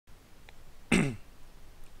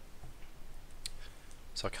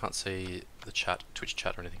So I can't see the chat, Twitch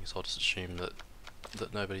chat or anything, so I'll just assume that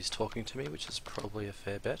nobody's talking to me, which is probably a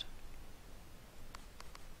fair bet.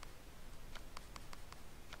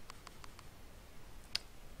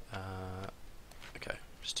 Okay,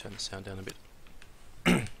 just turn the sound down a bit.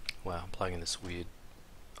 Wow, I'm playing in this weird,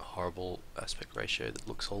 horrible aspect ratio that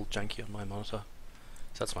looks all janky on my monitor.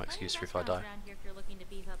 So that's my excuse for if I die.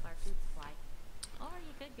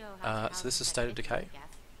 So this is State of Decay.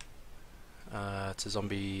 It's a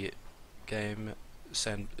zombie game.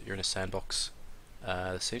 You're in a sandbox.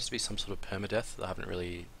 There seems to be some sort of permadeath that I haven't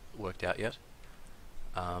really worked out yet.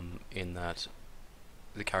 In that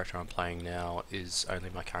the character I'm playing now is only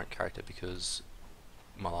my current character because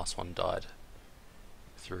my last one died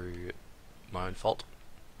through my own fault.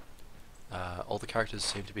 All the characters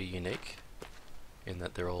seem to be unique in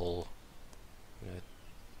that they're all,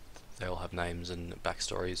 they all have names and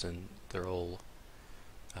backstories, and they're all,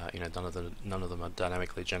 none of them are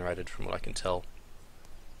dynamically generated from what I can tell.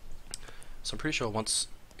 So I'm pretty sure once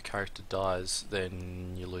a character dies,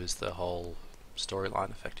 then you lose the whole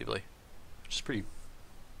storyline effectively, which is pretty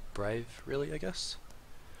brave, really, I guess,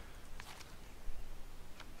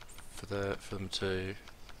 for them to,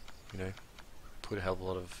 put a hell of a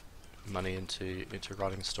lot of money into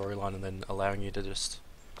writing a storyline and then allowing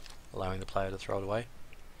the player to throw it away,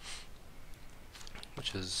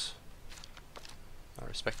 which is, I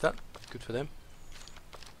respect that. Good for them.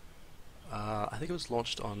 I think it was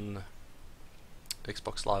launched on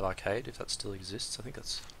Xbox Live Arcade, if that still exists. I think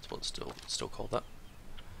that's what it's still called that.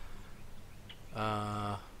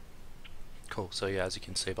 Cool. So yeah, as you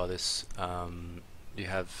can see by this,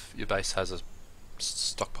 your base has a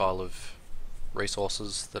stockpile of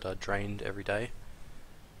resources that are drained every day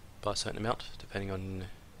by a certain amount, depending on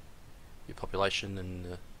your population and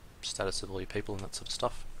the status of all your people and that sort of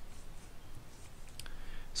stuff.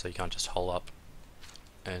 So you can't just hole up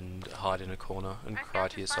and hide in a corner and cry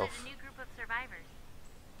to yourself. A new group of survivors.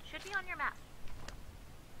 Should be on your map.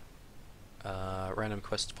 Random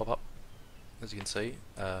quests pop up, as you can see.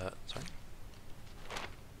 Sorry.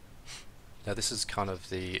 Now this is kind of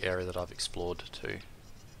the area that I've explored too.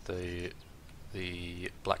 The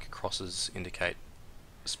black crosses indicate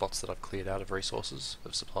spots that I've cleared out of resources,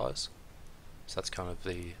 of supplies. So that's kind of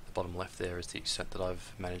the bottom left there is the extent that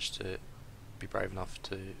I've managed to be brave enough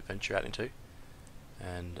to venture out into.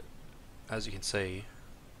 And as you can see,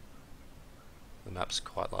 the map's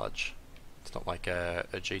quite large. It's not like a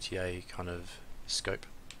GTA kind of scope.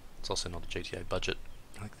 It's also not a GTA budget.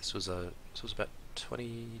 I think this was about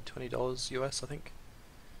 $20 US, I think.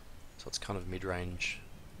 So it's kind of mid-range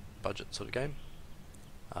budget sort of game.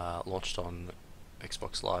 Launched on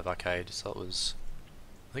Xbox Live Arcade, so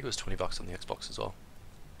I think it was $20 on the Xbox as well.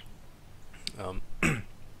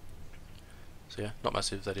 So yeah, not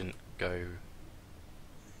massive. They didn't go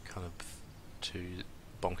kind of too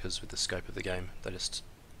bonkers with the scope of the game. They just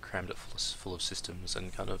crammed it full of systems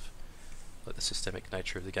and kind of let the systemic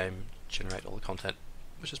nature of the game generate all the content,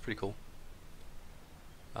 which is pretty cool.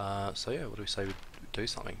 So yeah, what do we say we do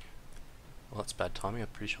something? Well, that's bad timing. I'm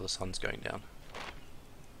pretty sure the sun's going down,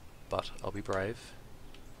 but I'll be brave.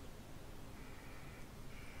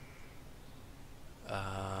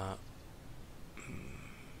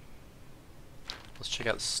 Let's check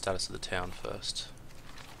out the status of the town first.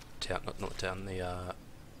 Not the town,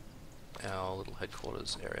 our little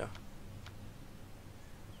headquarters area.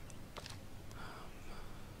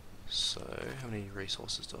 So, how many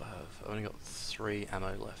resources do I have? I've only got 3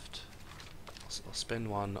 ammo left. I'll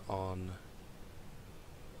spend one on...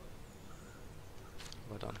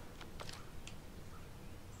 What have I done?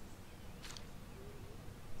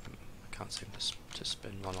 I can't seem to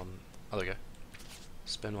spend one on... Oh, there we go.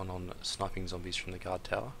 Spend one on sniping zombies from the guard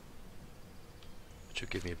tower, which will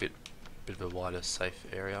give me a bit of a wider, safe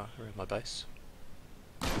area around my base.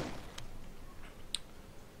 As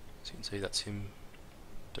you can see, that's him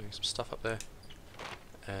doing some stuff up there.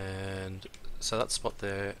 And so that spot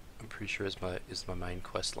there, I'm pretty sure is my main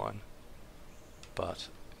quest line. But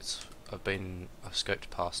I've scoped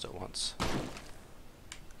past it once.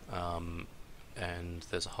 And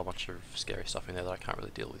there's a whole bunch of scary stuff in there that I can't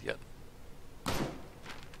really deal with yet. I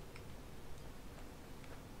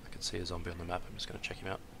can see a zombie on the map. I'm just going to check him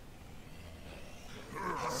out.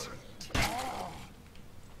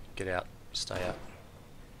 Get out. Stay out.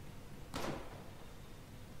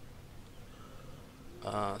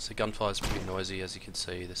 So gunfire's pretty noisy, as you can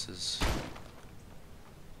see.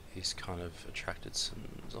 He's kind of attracted some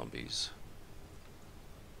zombies.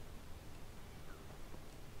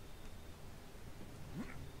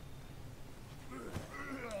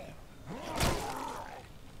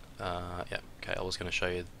 Yeah, okay, I was going to show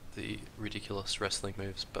you the ridiculous wrestling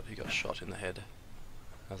moves, but he got shot in the head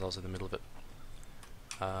as I was in the middle of it.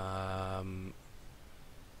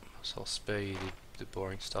 So I'll speed the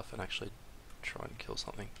boring stuff and actually try and kill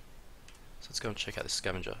something. So let's go and check out this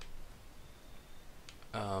scavenger.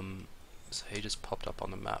 So he just popped up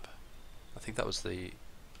on the map. I think that was the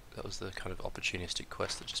kind of opportunistic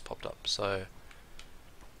quest that just popped up. So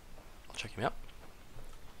I'll check him out.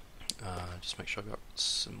 Just make sure I've got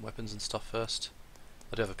some weapons and stuff first.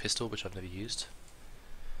 I do have a pistol which I've never used.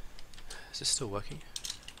 Is this still working?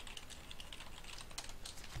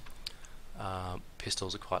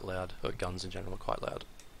 Pistols are quite loud, or guns in general are quite loud.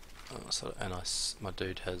 My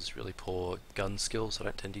dude has really poor gun skills, so I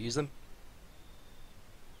don't tend to use them.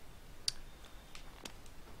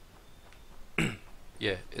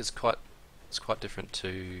 Yeah, it's quite different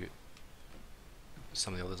to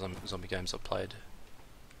some of the other zombie games I've played.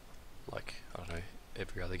 Like, I don't know,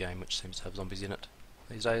 every other game which seems to have zombies in it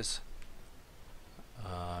these days.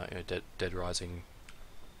 You know, Dead Rising,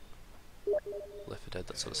 Left 4 Dead,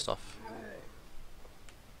 that sort of stuff.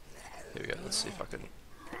 Here we go, let's see if I can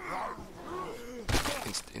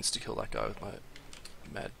insta-kill that guy with my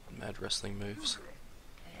mad wrestling moves.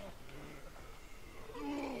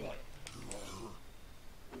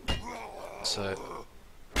 So,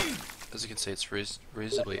 as you can see, it's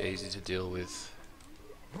reasonably easy to deal with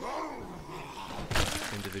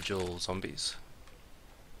individual zombies.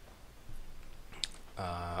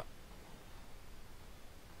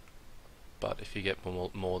 But if you get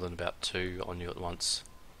more than about 2 on you at once,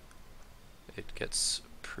 it gets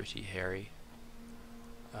pretty hairy.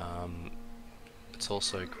 It's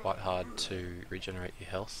also quite hard to regenerate your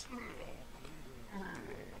health.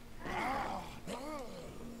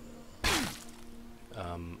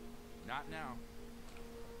 Not now.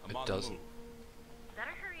 It doesn't.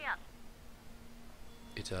 Better hurry up.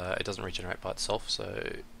 It doesn't regenerate by itself, so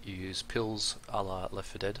you use pills a la Left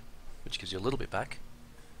 4 Dead, which gives you a little bit back.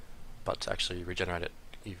 But to actually regenerate it,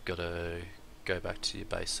 you've got to go back to your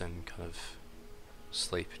base and kind of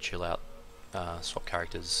sleep, chill out, swap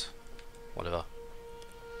characters, whatever.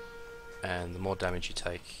 And the more damage you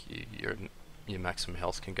take, your maximum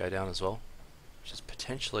health can go down as well, which is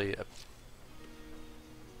potentially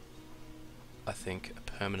I think a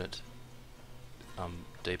permanent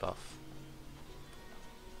debuff,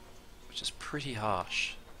 which is pretty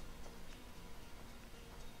harsh.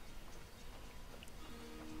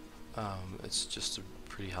 It's just a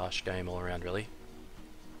pretty harsh game all around, really.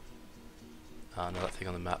 Another thing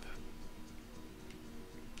on the map.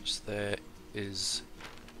 Just there is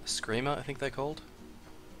a screamer, I think they're called.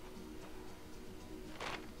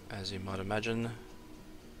 As you might imagine,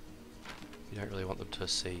 you don't really want them to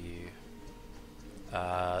see you.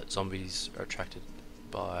 Zombies are attracted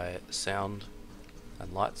by sound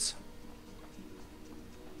and lights.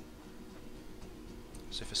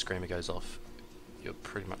 So if a screamer goes off, you're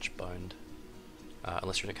pretty much boned.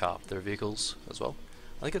 Unless you're in a car. There are vehicles as well.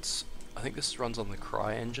 I think this runs on the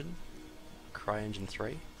CryEngine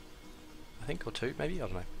 3, I think, or 2 maybe, I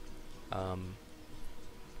don't know.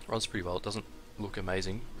 Runs pretty well. It doesn't look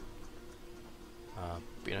amazing, but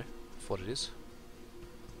you know, for what it is.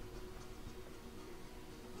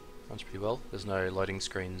 Runs pretty well. There's no loading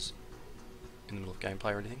screens in the middle of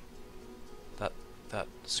gameplay or anything. That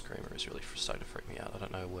screamer is really starting to freak me out. I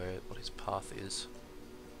don't know what his path is.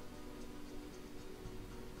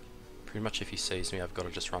 Pretty much if he sees me, I've got to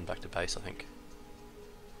just run back to base, I think.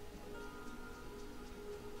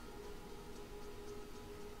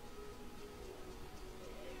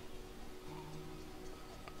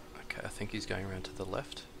 Okay, I think he's going around to the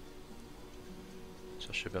left. So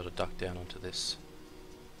I should be able to duck down onto this.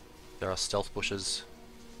 There are stealth bushes.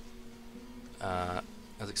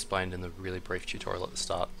 As explained in the really brief tutorial at the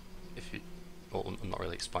start, well, not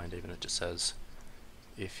really explained even, it just says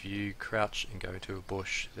if you crouch and go to a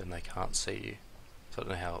bush, then they can't see you. So I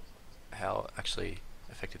don't know how actually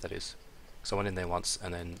effective that is. So I went in there once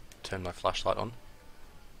and then turned my flashlight on,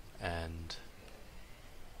 and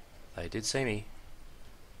they did see me,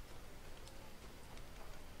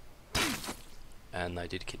 and they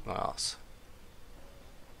did kick my ass.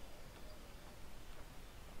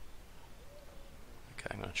 Okay,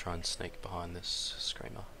 I'm going to try and sneak behind this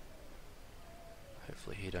screamer.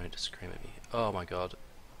 Hopefully he don't scream at me. Oh my god,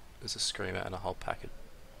 there's a screamer and a whole pack of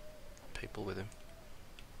people with him.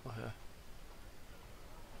 Or her.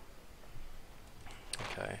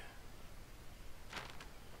 Okay.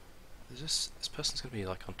 This person's going to be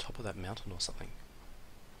like on top of that mountain or something.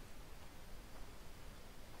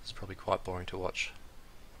 It's probably quite boring to watch.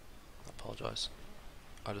 I apologise.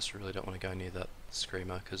 I just really don't want to go near that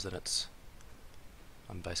screamer, because then it's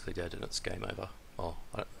I'm basically dead and it's game over. Well,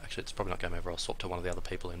 actually it's probably not game over, I'll swap to one of the other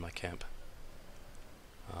people in my camp.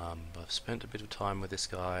 I've spent a bit of time with this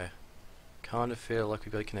guy. Kind of feel like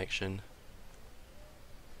we've got a connection.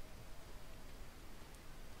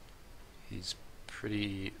 He's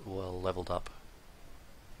pretty well leveled up.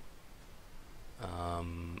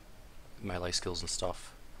 Melee skills and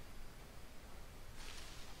stuff.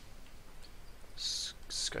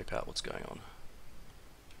 Scope out what's going on.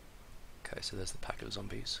 Okay, so there's the pack of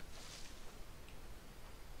zombies.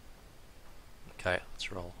 Okay,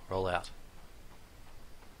 let's roll out.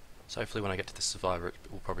 So hopefully when I get to the survivor it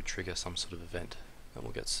will probably trigger some sort of event and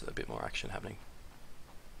we'll get a bit more action happening.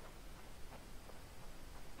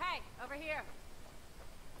 Hey, over here.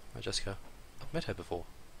 Hi Jessica. I've met her before.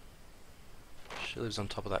 She lives on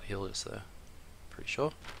top of that hill just there. Pretty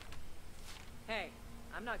sure. Hey,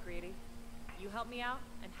 I'm not greedy. You help me out,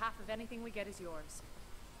 and half of anything we get is yours.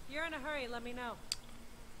 If you're in a hurry, let me know.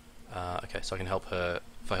 Okay, so I can help her.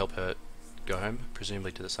 If I help her go home,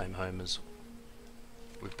 presumably to the same home as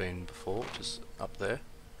we've been before, which is up there.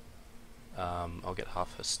 I'll get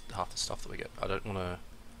half the stuff that we get. I don't want to.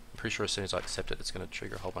 I'm pretty sure as soon as I accept it, it's going to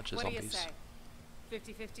trigger a whole bunch of What zombies. do you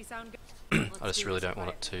say? 50-50 sound good? I just really don't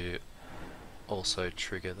want it to also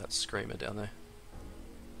trigger that screamer down there,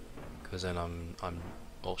 because then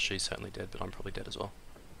well, she's certainly dead, but I'm probably dead as well.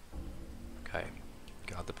 Okay,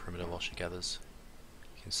 guard the perimeter while she gathers.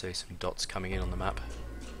 You can see some dots coming in on the map.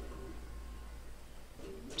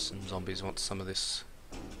 Some zombies want some of this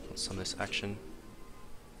action.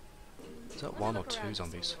 Is that one or two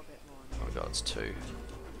zombies? Oh my god, it's two.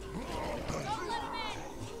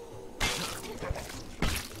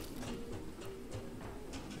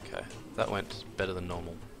 Okay, that went better than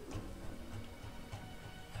normal.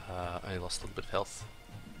 Only lost a little bit of health.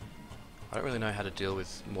 I don't really know how to deal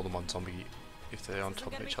with more than one zombie if they're on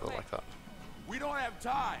top of each other like that. We don't have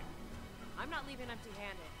time. I'm not leaving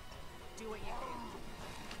empty-handed. Do what you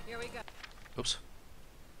can. Here we go. Oops.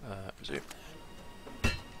 Resume.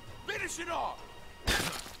 Finish it off.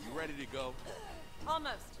 You ready to go?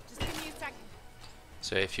 Almost. Just give me a second.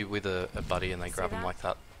 So if you're with a buddy and they See grab them that? like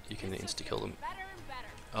that, you can insta-kill them. Better and better.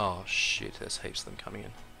 Oh shit, there's heaps of them coming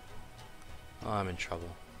in. I'm in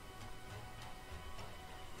trouble.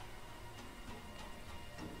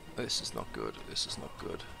 This is not good, this is not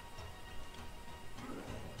good.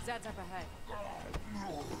 Zed's up ahead.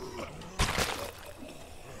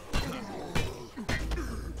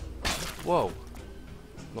 Whoa!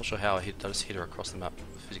 Not sure how I just hit her across the map.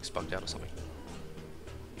 The physics bugged out or something.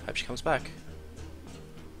 Hope she comes back.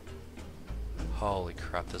 Holy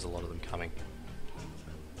crap, there's a lot of them coming.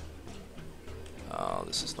 Oh,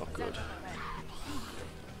 this is not good.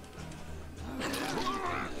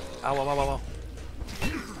 Ow, ow, ow, ow, ow.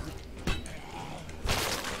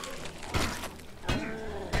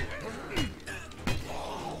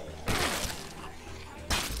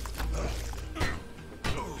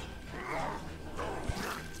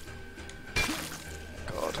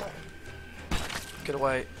 God. Get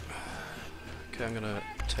away. Okay, I'm gonna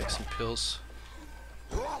take some pills.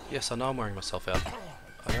 Yes, I know I'm wearing myself out.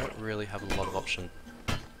 I don't really have a lot of option.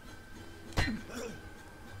 Okay,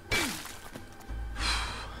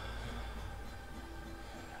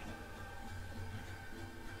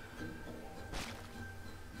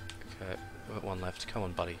 we've got one left. Come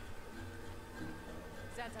on, buddy.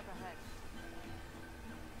 Zed's up ahead.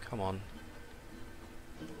 Come on.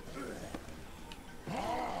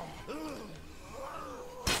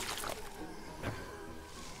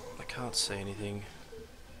 I can't see anything.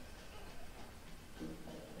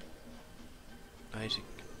 I need to...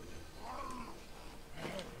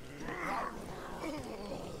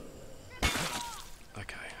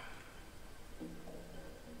 Okay.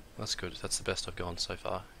 That's good. That's the best I've gone so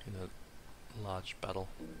far in a large battle.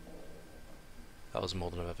 That was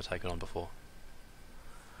more than I've ever taken on before.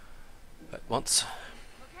 At once.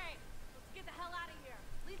 Okay, let's get the hell out of here.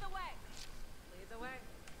 Lead the way. Lead the way.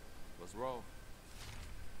 Let's roll.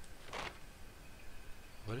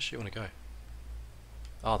 Where does she want to go?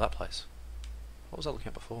 Oh, that place. What was I looking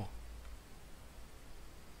at before?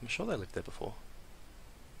 I'm sure they lived there before.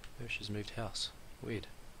 Maybe she's moved house. Weird.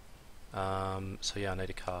 So yeah, I need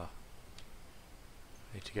a car.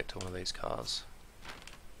 I need to get to one of these cars.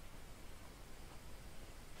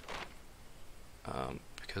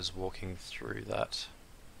 Because walking through that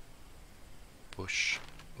bush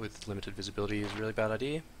with limited visibility is a really bad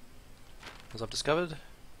idea, as I've discovered. So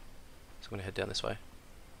I'm going to head down this way.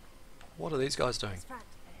 What are these guys doing? Front.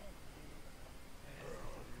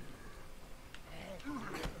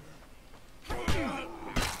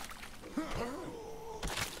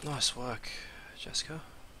 Nice work, Jessica.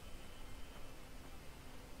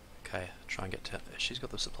 Okay, try and get to... She's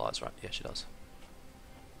got the supplies, right? Yeah, she does.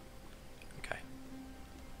 Okay.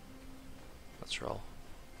 Let's roll.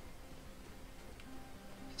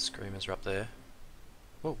 The screamers are up there.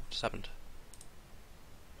 Whoa, what just happened?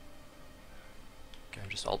 Game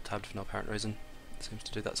just alt-tabbed for no apparent reason. It seems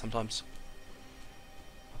to do that sometimes.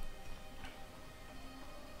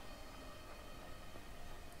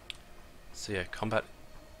 So yeah, combat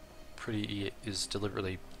is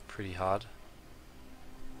deliberately pretty hard.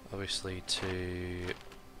 Obviously to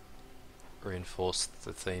reinforce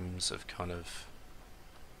the themes of kind of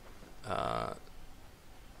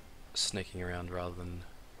sneaking around rather than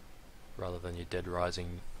your Dead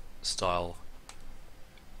Rising style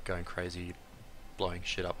going crazy, blowing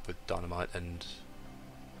shit up with dynamite and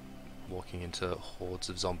walking into hordes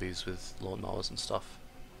of zombies with lawnmowers and stuff.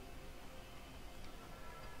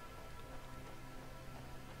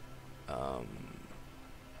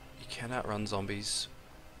 You can outrun zombies,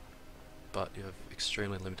 but you have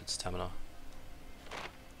extremely limited stamina.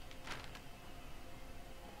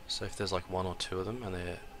 So if there's like one or two of them, and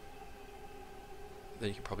then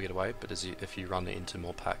you can probably get away. But if you run into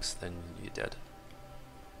more packs, then you're dead.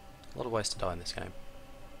 A lot of ways to die in this game.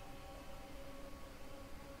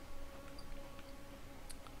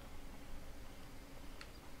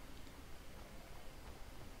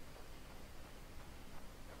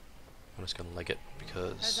 I'm just gonna leg it Heads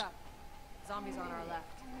because... up. Zombies on our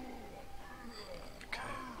left. Okay.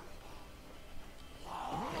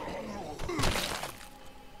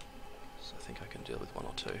 So I think I can deal with one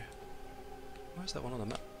or two. Where's that one on the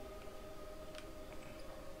map?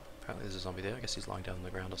 Apparently there's a zombie there. I guess he's lying down on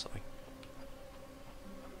the ground or something.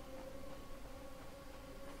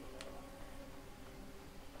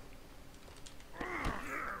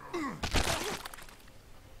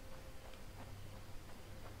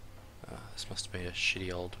 This must be a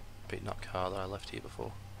shitty old beaten up car that I left here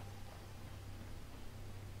before.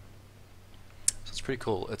 So it's pretty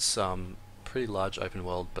cool. It's pretty large open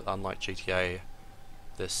world, but unlike GTA,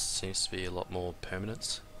 there seems to be a lot more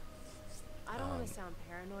permanence. I don't want to sound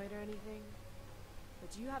paranoid or anything, but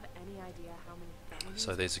do you have any idea how many felonies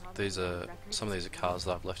So these are are some of these are cars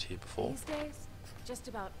that I've left here before, these days? Just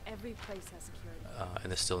about every place has security.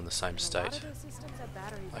 and they're still in the same And a lot state, of those systems have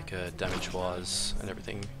battery like backups damage-wise and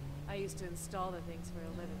everything. I used to install the things for a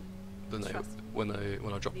living. Then Trust me, when I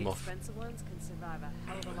drop the them off. expensive ones can survive a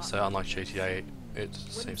hell of a lot So more unlike than GTA, it Wouldn't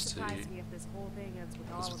seems to surprise me if this whole thing ends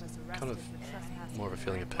with all there's of us arrested kind of for trespassing more of a in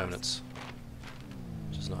feeling of grand permanence,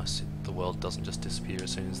 which is nice. The world doesn't just disappear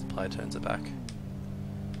as soon as the player turns it back.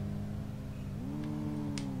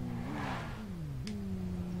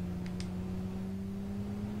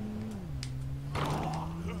 Oh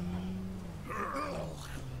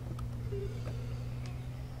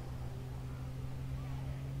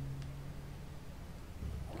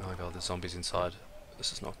my god, there's zombies inside.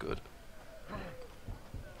 This is not good.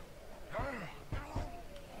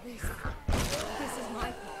 This is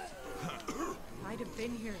my fault. I'd have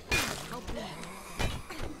been here. Help me.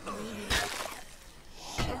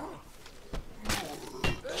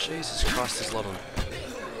 Jesus Christ, there's a lot of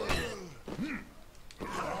them.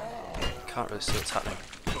 Can't really see what's happening.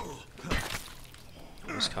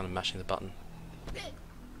 I'm just kind of mashing the button.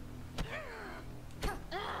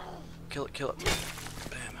 Kill it, kill it.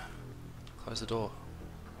 Bam. Close the door.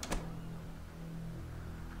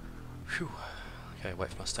 Phew. Okay, wait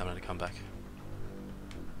for my stamina to come back.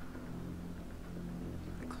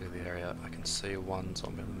 Clear the area. I can see one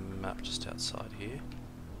zombie on the map just outside here.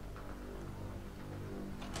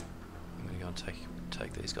 I'm gonna go and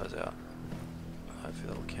take these guys out. Hopefully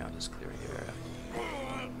that'll count as clearing the area.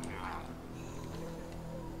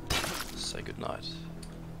 Say goodnight.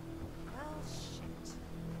 Well, shit.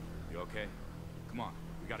 You okay? Come on,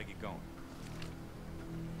 we gotta get going.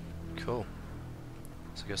 Cool.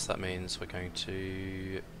 So I guess that means we're going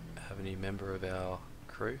to have a new member of our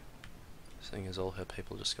crew, seeing as all her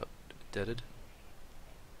people just got deaded.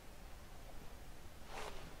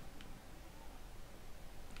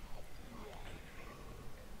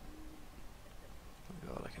 Oh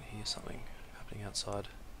god, I can hear something happening outside.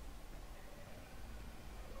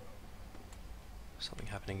 Something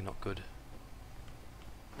happening not good.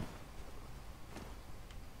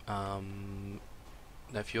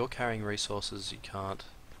 Now if you're carrying resources, you can't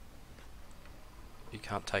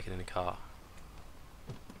take it in a car.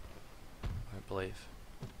 I don't believe.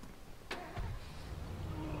 It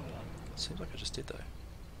seems like I just did though.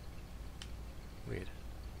 Weird.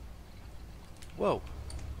 Whoa!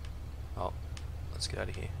 Oh, let's get out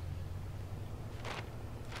of here.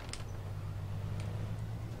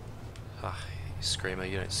 Ah, you screamer,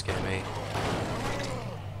 you don't scare me.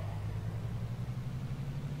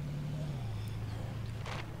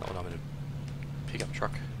 Not when I'm in a pickup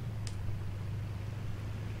truck.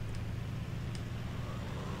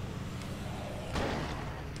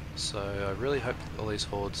 So I really hope that all these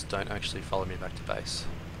hordes don't actually follow me back to base.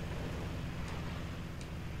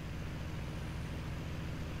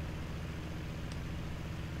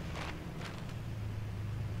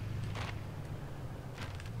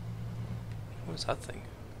 What is that thing?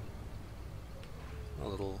 A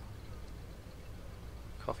little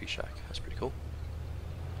coffee shack. That's pretty cool.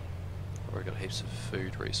 Already got heaps of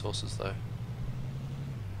food resources though,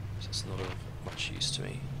 so it's not of much use to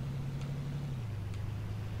me.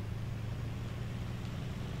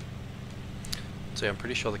 So yeah, I'm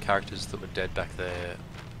pretty sure the characters that were dead back there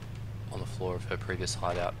on the floor of her previous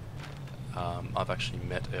hideout, I've actually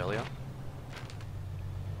met earlier.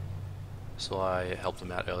 So I helped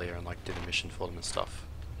them out earlier and like did a mission for them and stuff,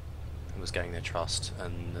 and was gaining their trust,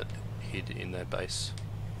 and hid in their base.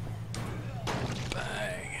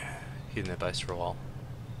 Bang! Hid in their base for a while,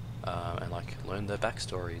 and like learned their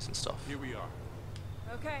backstories and stuff. Here we are.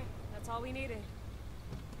 Okay, that's all we needed.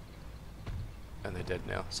 And they're dead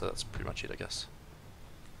now, so that's pretty much it, I guess,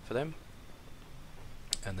 for them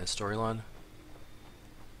and their storyline.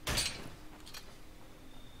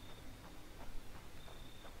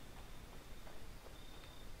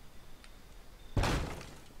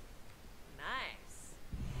 Nice.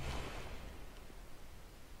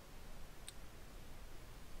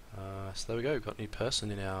 So there we go. Got a new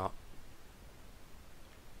person in our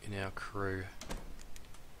crew,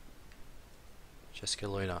 Jessica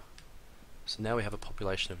Luna. So now we have a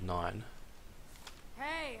population of 9.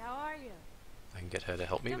 Hey, how are you? I can get her to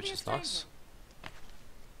help me, Don't which be a is nice.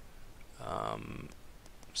 stranger.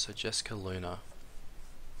 So Jessica Luna.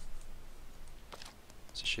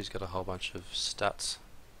 So she's got a whole bunch of stats.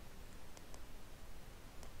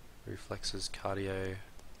 Reflexes, cardio.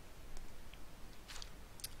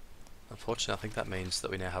 Unfortunately, I think that means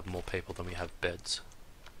that we now have more people than we have beds.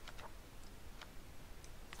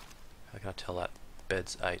 How can I tell that?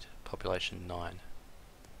 Beds 8, population 9.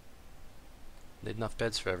 Need enough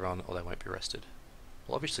beds for everyone or they won't be rested.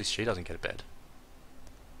 Well, obviously she doesn't get a bed.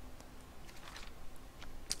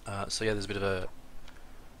 So yeah, there's a bit of a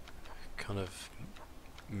kind of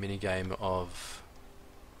mini game of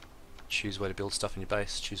choose where to build stuff in your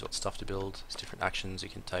base, choose what stuff to build. There's different actions you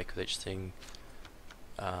can take with each thing.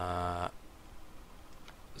 There's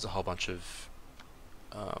a whole bunch of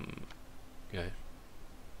you know,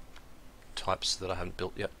 types that I haven't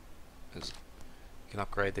built yet. You can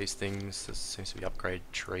upgrade these things. There seems to be upgrade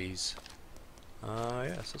trees.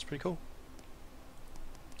 Yeah, so that's pretty cool.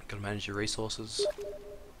 Gotta manage your resources.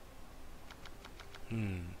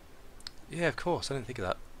 Yeah, of course. I didn't think of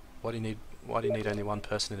that. Why do you need only one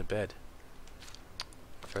person in a bed?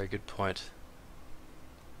 Very good point.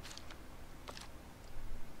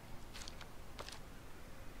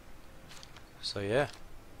 So yeah.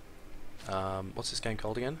 What's this game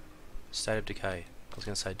called again? State of Decay. I was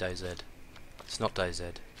going to say DayZ. It's not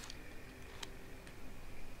DayZ.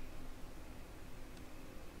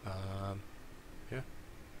 Yeah.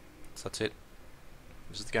 So that's it.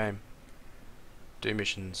 This is the game. Do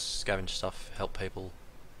missions, scavenge stuff, help people,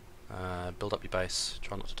 build up your base,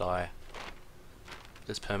 try not to die.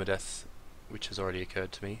 There's permadeath, which has already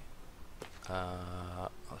occurred to me. Oh,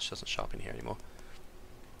 she doesn't show up in here anymore.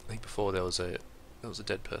 I think before there was a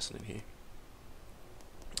dead person in here.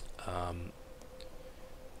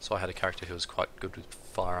 So I had a character who was quite good with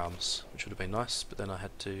firearms, which would have been nice, but then I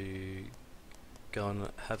had to go and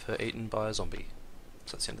have her eaten by a zombie.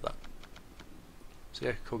 So that's the end of that. So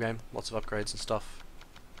yeah, cool game, lots of upgrades and stuff.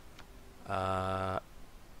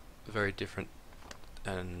 Very different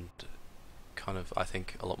and kind of, I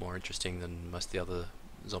think, a lot more interesting than most of the other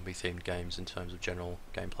zombie themed games in terms of general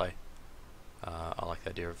gameplay. I like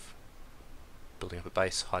the idea of building up a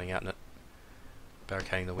base, hiding out in it,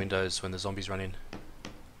 barricading the windows when the zombies run in.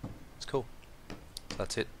 It's cool. So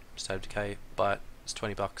that's it. State of Decay. Buy it. It's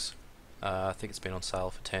 $20. I think it's been on sale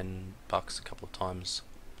for $10 a couple of times.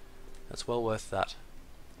 It's well worth that.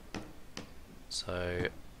 So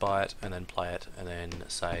buy it and then play it and then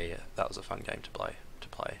say that was a fun game to play,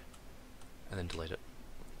 and then delete it.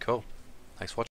 Cool. Thanks for watching.